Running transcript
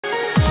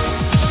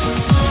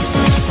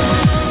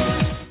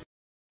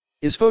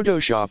Is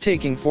Photoshop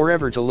taking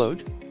forever to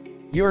load?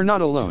 You're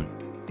not alone.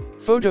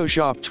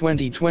 Photoshop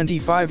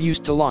 2025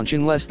 used to launch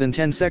in less than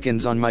 10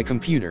 seconds on my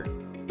computer,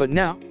 but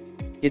now,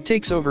 it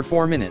takes over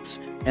 4 minutes,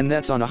 and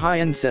that's on a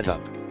high-end setup.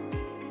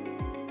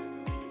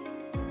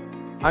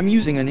 I'm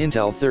using an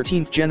Intel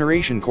 13th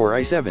generation Core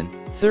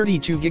i7,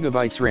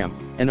 32GB RAM,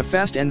 and a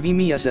fast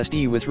NVMe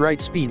SSD with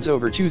write speeds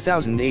over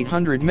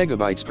 2800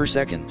 MB per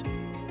second.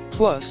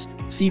 Plus,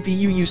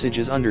 CPU usage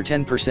is under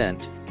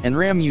 10%, and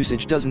RAM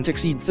usage doesn't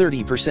exceed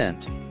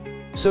 30%.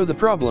 So the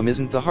problem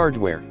isn't the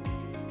hardware.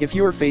 If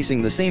you're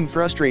facing the same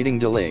frustrating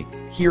delay,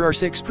 here are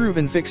 6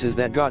 proven fixes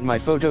that got my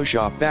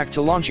Photoshop back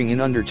to launching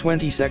in under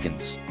 20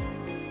 seconds.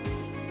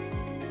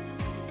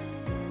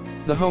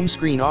 The home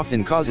screen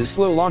often causes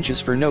slow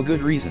launches for no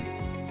good reason.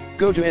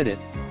 Go to Edit,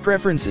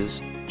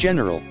 Preferences,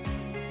 General.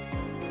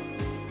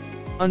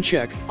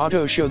 Uncheck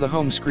Auto Show the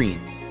home screen.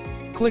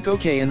 Click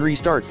OK and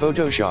restart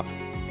Photoshop.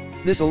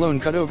 This alone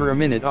cut over a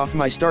minute off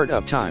my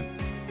startup time.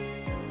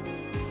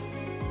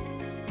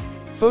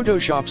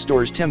 Photoshop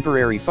stores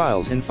temporary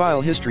files in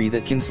file history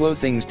that can slow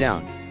things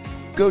down.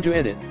 Go to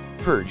Edit,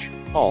 Purge,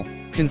 All,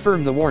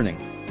 confirm the warning.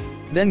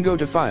 Then go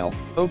to File,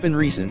 Open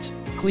Recent,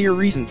 clear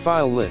recent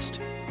file list.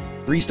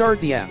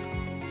 Restart the app.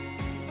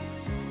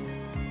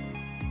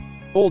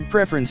 Old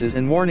preferences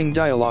and warning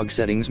dialog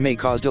settings may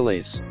cause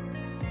delays.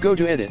 Go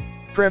to Edit,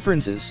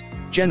 Preferences,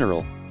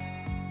 General.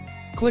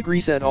 Click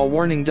Reset All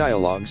Warning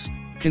Dialogs,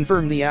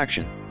 confirm the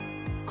action.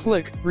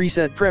 Click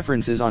Reset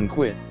Preferences on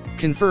Quit,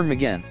 confirm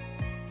again.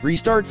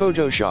 Restart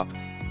Photoshop.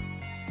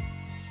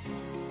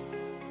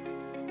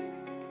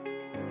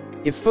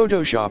 If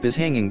Photoshop is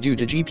hanging due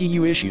to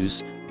GPU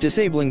issues,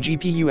 disabling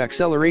GPU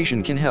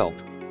acceleration can help.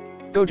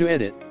 Go to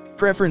Edit,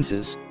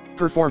 Preferences,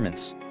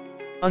 Performance.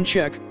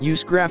 Uncheck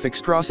Use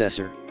Graphics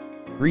Processor.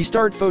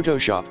 Restart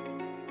Photoshop.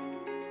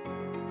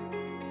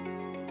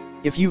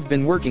 If you've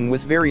been working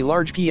with very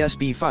large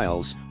PSB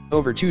files,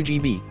 over 2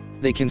 GB,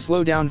 they can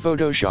slow down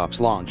Photoshop's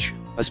launch,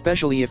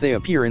 especially if they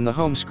appear in the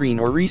home screen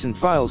or recent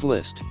files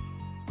list.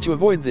 To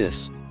avoid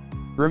this,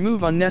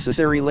 remove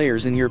unnecessary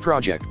layers in your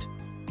project.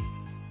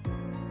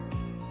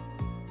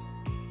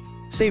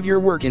 Save your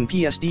work in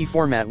PSD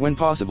format when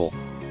possible.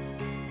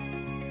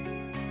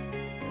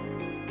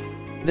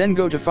 Then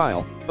go to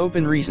File,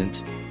 Open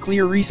Recent,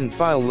 clear recent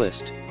file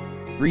list.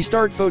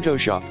 Restart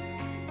Photoshop.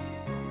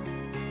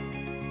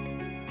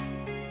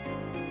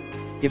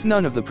 If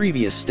none of the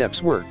previous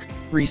steps work,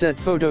 reset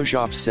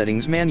Photoshop's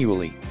settings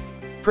manually.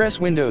 Press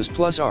Windows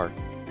plus R.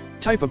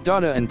 Type up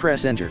data and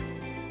press Enter.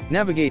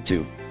 Navigate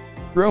to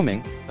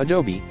Roaming,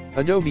 Adobe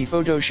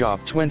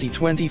Photoshop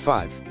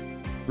 2025.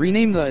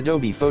 Rename the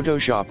Adobe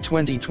Photoshop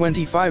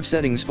 2025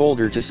 settings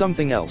folder to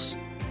something else.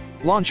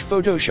 Launch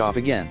Photoshop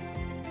again.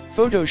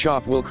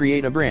 Photoshop will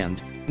create a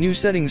brand new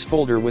settings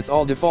folder with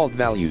all default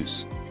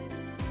values.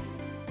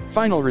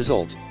 Final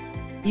result.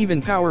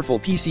 Even powerful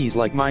PCs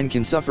like mine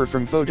can suffer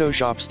from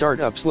Photoshop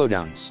startup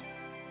slowdowns.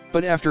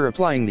 But after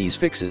applying these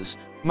fixes,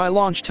 my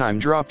launch time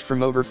dropped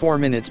from over 4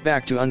 minutes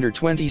back to under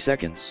 20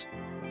 seconds.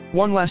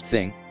 One last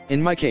thing,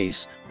 in my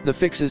case, the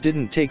fixes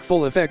didn't take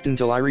full effect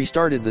until I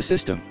restarted the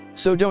system,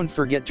 so don't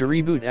forget to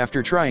reboot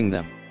after trying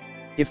them.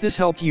 If this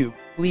helped you,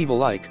 leave a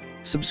like,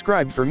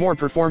 subscribe for more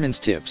performance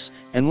tips,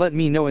 and let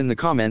me know in the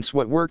comments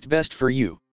what worked best for you.